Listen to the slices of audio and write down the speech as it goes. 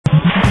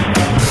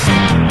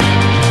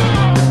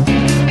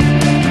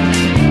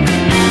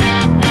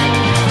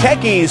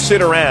Techies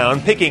sit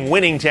around picking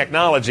winning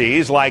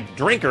technologies like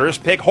drinkers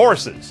pick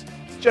horses.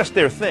 It's just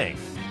their thing.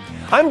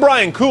 I'm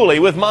Brian Cooley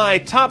with my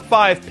top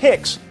 5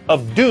 picks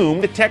of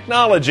doomed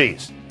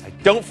technologies. I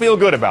don't feel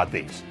good about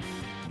these.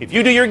 If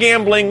you do your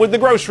gambling with the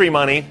grocery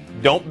money,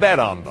 don't bet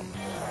on them.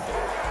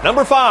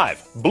 Number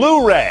 5,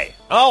 Blu-Ray.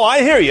 Oh,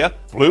 I hear you.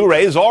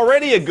 Blu-ray is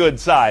already a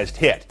good-sized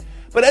hit.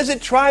 But as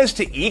it tries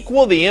to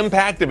equal the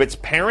impact of its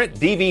parent,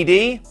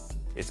 DVD,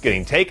 it's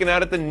getting taken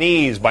out at the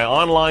knees by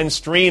online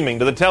streaming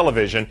to the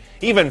television,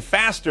 even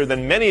faster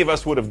than many of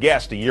us would have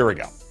guessed a year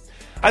ago.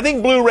 I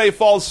think Blu-ray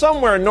falls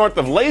somewhere north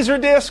of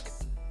Laserdisc,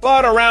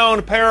 but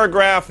around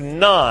paragraph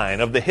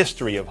 9 of the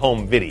history of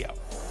home video.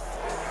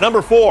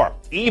 Number 4,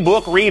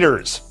 ebook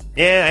readers.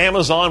 Yeah,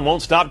 Amazon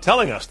won't stop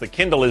telling us the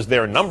Kindle is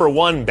their number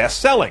 1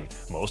 best-selling,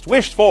 most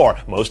wished for,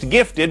 most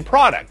gifted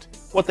product.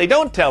 What they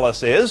don't tell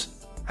us is,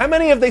 how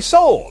many have they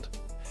sold?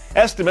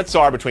 Estimates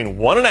are between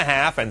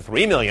 1.5 and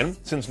 3 million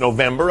since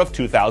November of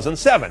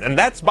 2007. And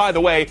that's, by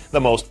the way,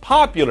 the most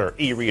popular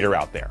e-reader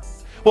out there.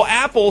 Well,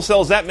 Apple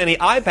sells that many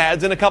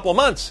iPads in a couple of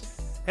months,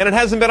 and it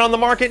hasn't been on the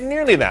market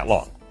nearly that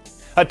long.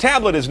 A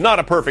tablet is not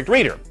a perfect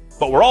reader,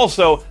 but we're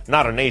also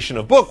not a nation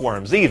of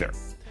bookworms either.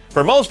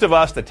 For most of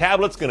us, the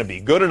tablet's going to be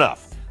good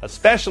enough,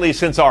 especially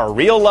since our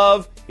real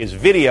love is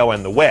video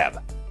and the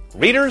web.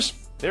 Readers,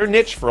 they're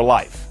niche for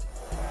life.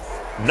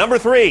 Number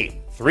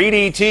 3,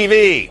 3D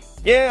TV.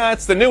 Yeah,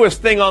 it's the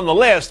newest thing on the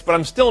list, but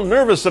I'm still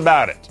nervous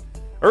about it.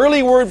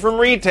 Early word from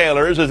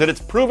retailers is that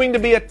it's proving to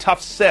be a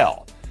tough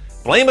sell.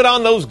 Blame it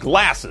on those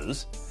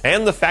glasses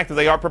and the fact that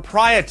they are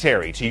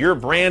proprietary to your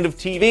brand of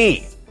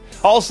TV.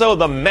 Also,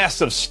 the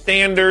mess of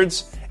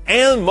standards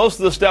and most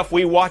of the stuff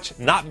we watch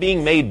not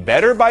being made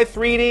better by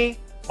 3D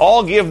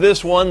all give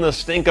this one the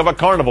stink of a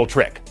carnival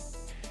trick.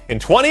 In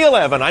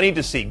 2011, I need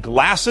to see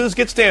glasses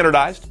get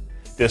standardized,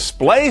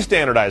 display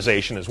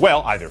standardization as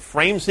well, either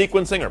frame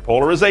sequencing or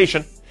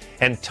polarization,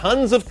 and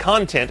tons of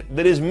content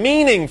that is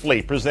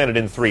meaningfully presented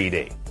in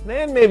 3D.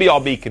 Then maybe I'll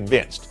be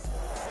convinced.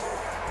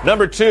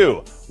 Number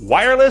 2,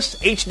 wireless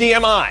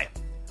HDMI.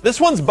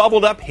 This one's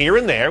bubbled up here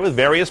and there with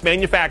various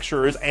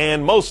manufacturers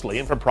and mostly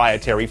in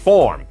proprietary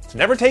form. It's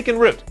never taken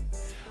root.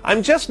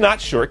 I'm just not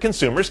sure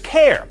consumers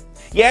care.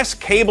 Yes,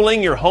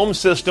 cabling your home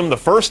system the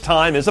first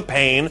time is a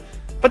pain,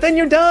 but then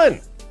you're done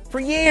for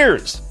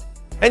years.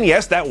 And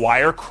yes, that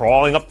wire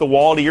crawling up the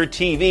wall to your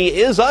TV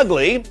is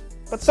ugly,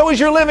 but so is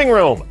your living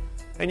room.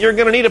 And you're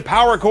going to need a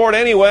power cord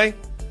anyway.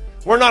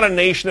 We're not a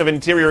nation of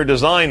interior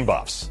design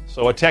buffs,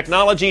 so a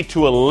technology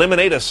to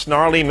eliminate a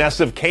snarly mess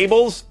of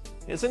cables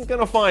isn't going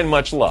to find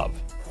much love.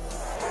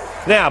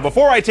 Now,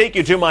 before I take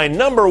you to my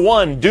number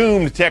 1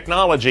 doomed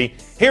technology,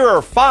 here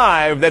are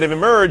 5 that have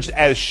emerged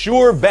as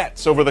sure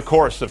bets over the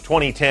course of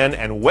 2010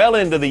 and well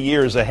into the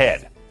years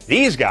ahead.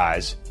 These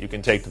guys you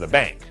can take to the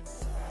bank.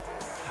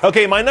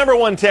 Okay, my number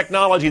 1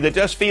 technology that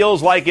just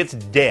feels like it's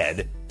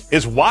dead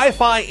is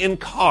Wi-Fi in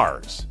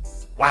cars.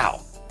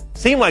 Wow.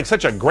 Seemed like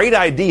such a great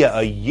idea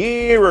a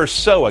year or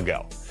so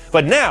ago.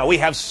 But now we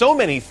have so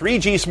many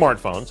 3G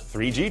smartphones,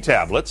 3G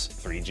tablets,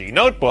 3G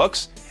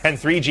notebooks, and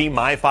 3G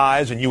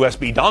MiFis and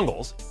USB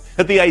dongles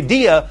that the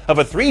idea of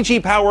a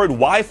 3G-powered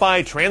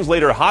Wi-Fi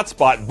translator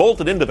hotspot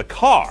bolted into the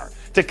car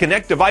to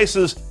connect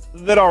devices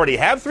that already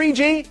have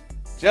 3G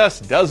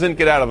just doesn't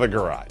get out of the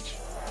garage.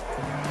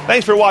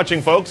 Thanks for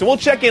watching, folks, and we'll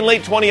check in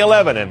late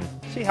 2011 and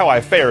see how I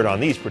fared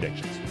on these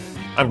predictions.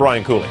 I'm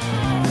Brian Cooley.